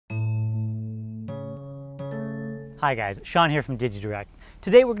Hi guys, Sean here from DigiDirect.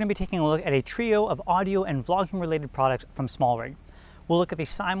 Today we're going to be taking a look at a trio of audio and vlogging related products from SmallRig. We'll look at the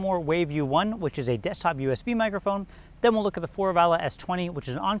Seymour Wave U1, which is a desktop USB microphone. Then we'll look at the Forevala S20, which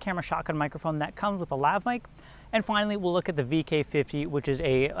is an on-camera shotgun microphone that comes with a lav mic. And finally, we'll look at the VK-50, which is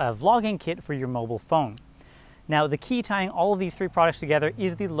a vlogging kit for your mobile phone. Now, the key tying all of these three products together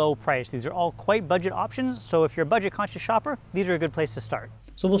is the low price. These are all quite budget options, so if you're a budget-conscious shopper, these are a good place to start.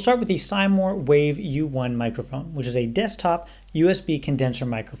 So we'll start with the Seymour Wave U1 microphone, which is a desktop USB condenser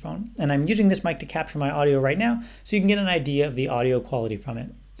microphone. And I'm using this mic to capture my audio right now, so you can get an idea of the audio quality from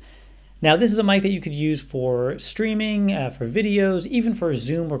it. Now, this is a mic that you could use for streaming, for videos, even for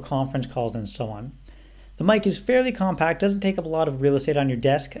Zoom or conference calls and so on. The mic is fairly compact, doesn't take up a lot of real estate on your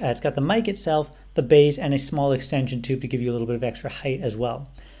desk. It's got the mic itself, the base, and a small extension tube to give you a little bit of extra height as well.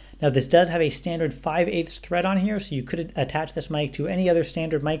 Now, this does have a standard 5/8 thread on here, so you could attach this mic to any other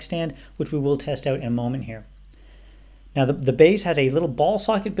standard mic stand, which we will test out in a moment here. Now, the base has a little ball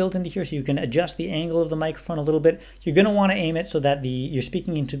socket built into here, so you can adjust the angle of the microphone a little bit. You're going to want to aim it so that you're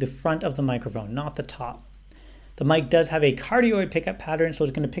speaking into the front of the microphone, not the top. The mic does have a cardioid pickup pattern, so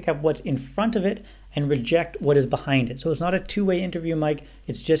it's going to pick up what's in front of it and reject what is behind it. So it's not a two-way interview mic,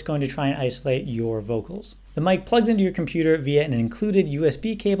 it's just going to try and isolate your vocals. The mic plugs into your computer via an included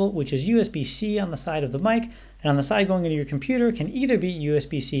USB cable, which is USB-C on the side of the mic, and on the side going into your computer can either be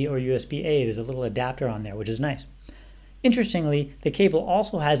USB-C or USB-A. There's a little adapter on there, which is nice. Interestingly, the cable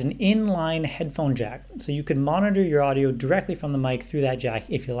also has an inline headphone jack, so you can monitor your audio directly from the mic through that jack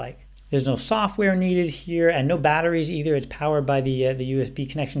if you like. There's no software needed here and no batteries either. It's powered by the USB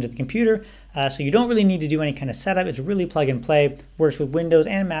connection to the computer, so you don't really need to do any kind of setup. It's really plug and play. Works with Windows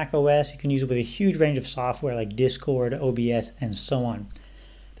and Mac OS. You can use it with a huge range of software like Discord, OBS, and so on.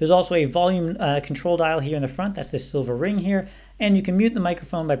 There's also a volume control dial here in the front. That's this silver ring here. And you can mute the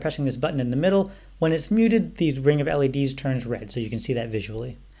microphone by pressing this button in the middle. When it's muted, the ring of LEDs turns red, so you can see that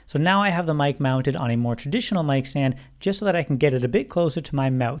visually. So now I have the mic mounted on a more traditional mic stand just so that I can get it a bit closer to my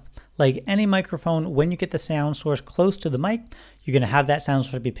mouth. Like any microphone, when you get the sound source close to the mic, you're going to have that sound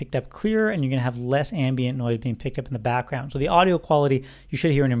source be picked up clearer and you're going to have less ambient noise being picked up in the background. So the audio quality, you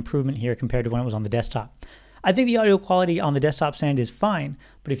should hear an improvement here compared to when it was on the desktop. I think the audio quality on the desktop stand is fine,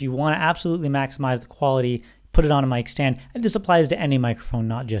 but if you want to absolutely maximize the quality, put it on a mic stand. And this applies to any microphone,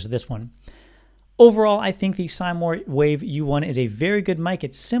 not just this one. Overall, I think the Seymour Wave U1 is a very good mic.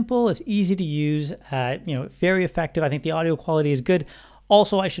 It's simple, it's easy to use, very effective. I think the audio quality is good.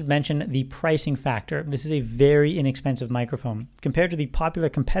 Also, I should mention the pricing factor. This is a very inexpensive microphone. Compared to the popular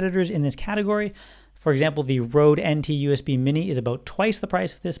competitors in this category, for example, the Rode NT USB Mini is about twice the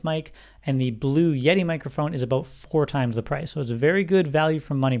price of this mic, and the Blue Yeti microphone is about 4 times the price. So it's a very good value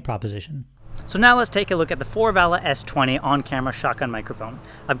for money proposition. So now let's take a look at the Forevala S20 on-camera shotgun microphone.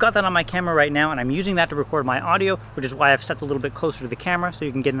 I've got that on my camera right now and I'm using that to record my audio, which is why I've stepped a little bit closer to the camera so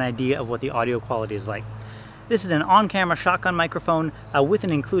you can get an idea of what the audio quality is like. This is an on-camera shotgun microphone with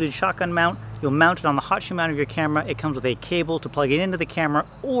an included shotgun mount. You'll mount it on the hot shoe mount of your camera. It comes with a cable to plug it into the camera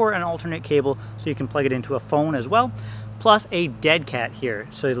or an alternate cable so you can plug it into a phone as well. Plus a dead cat here,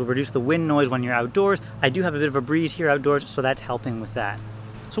 so it'll reduce the wind noise when you're outdoors. I do have a bit of a breeze here outdoors, so that's helping with that.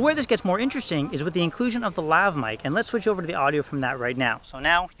 So where this gets more interesting is with the inclusion of the lav mic, and let's switch over to the audio from that right now. So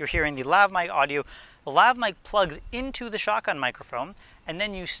now you're hearing the lav mic audio. The lav mic plugs into the shotgun microphone, and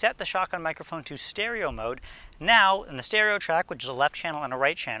then you set the shotgun microphone to stereo mode. Now, in the stereo track, which is a left channel and a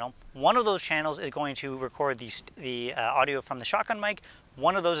right channel, one of those channels is going to record the audio from the shotgun mic.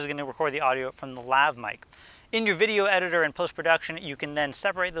 One of those is going to record the audio from the lav mic. In your video editor and post-production, you can then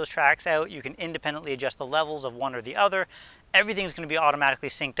separate those tracks out. You can independently adjust the levels of one or the other. Everything's going to be automatically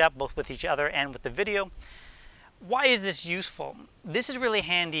synced up, both with each other and with the video. Why is this useful? This is really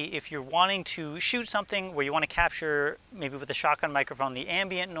handy if you're wanting to shoot something where you want to capture, maybe with a shotgun microphone, the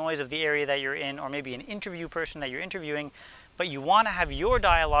ambient noise of the area that you're in, or maybe an interview person that you're interviewing, but you want to have your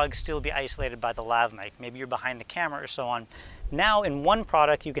dialogue still be isolated by the lav mic. Maybe you're behind the camera or so on. Now in one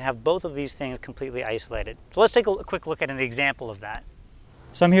product, you can have both of these things completely isolated. So let's take a quick look at an example of that.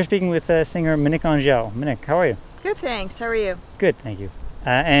 So I'm here speaking with singer Monique Angel. Monique, how are you? Good, thanks. How are you? Good, thank you.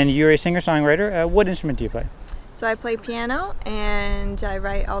 And you're a singer-songwriter. What instrument do you play? So I play piano and I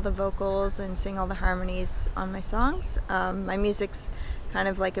write all the vocals and sing all the harmonies on my songs. My music's kind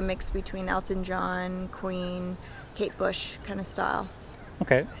of like a mix between Elton John, Queen, Kate Bush kind of style.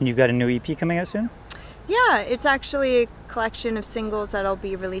 Okay, and you've got a new EP coming out soon? Yeah, it's actually a collection of singles that I'll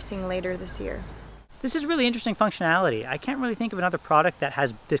be releasing later this year. This is really interesting functionality. I can't really think of another product that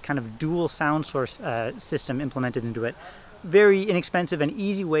has this kind of dual sound source system implemented into it. Very inexpensive and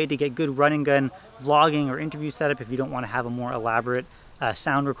easy way to get good run and gun vlogging or interview setup if you don't want to have a more elaborate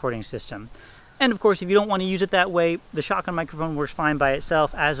sound recording system. And of course, if you don't want to use it that way, the shotgun microphone works fine by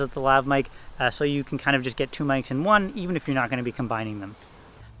itself, as does the lav mic, so you can kind of just get two mics in one, even if you're not going to be combining them.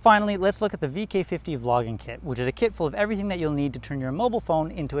 Finally, let's look at the VK-50 vlogging kit, which is a kit full of everything that you'll need to turn your mobile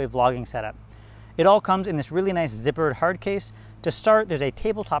phone into a vlogging setup. It all comes in this really nice zippered hard case. To start, there's a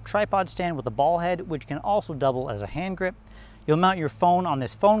tabletop tripod stand with a ball head, which can also double as a hand grip. You'll mount your phone on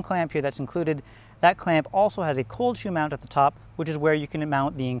this phone clamp here that's included. That clamp also has a cold shoe mount at the top, which is where you can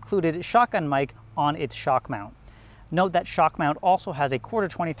mount the included shotgun mic on its shock mount. Note that shock mount also has a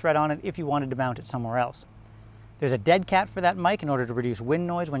 1/4-20 thread on it if you wanted to mount it somewhere else. There's a dead cat for that mic in order to reduce wind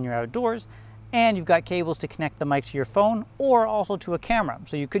noise when you're outdoors, and you've got cables to connect the mic to your phone or also to a camera,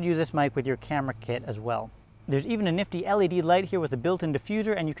 so you could use this mic with your camera kit as well. There's even a nifty LED light here with a built-in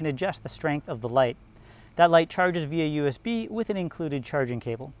diffuser, and you can adjust the strength of the light. That light charges via USB with an included charging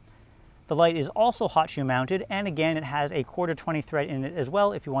cable. The light is also hot shoe mounted, and again it has a 1/4-20 thread in it as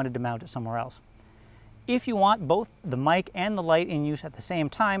well if you wanted to mount it somewhere else. If you want both the mic and the light in use at the same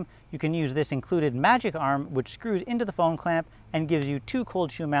time, you can use this included magic arm, which screws into the phone clamp and gives you two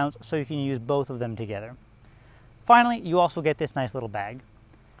cold shoe mounts so you can use both of them together. Finally, you also get this nice little bag.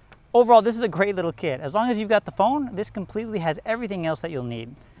 Overall, this is a great little kit. As long as you've got the phone, this completely has everything else that you'll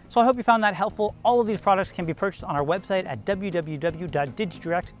need. So I hope you found that helpful. All of these products can be purchased on our website at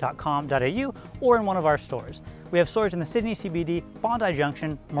www.digidirect.com.au or in one of our stores. We have stores in the Sydney CBD, Bondi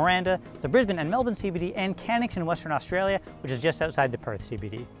Junction, Miranda, the Brisbane and Melbourne CBD, and Cannington in Western Australia, which is just outside the Perth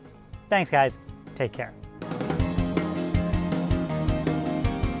CBD. Thanks guys, take care.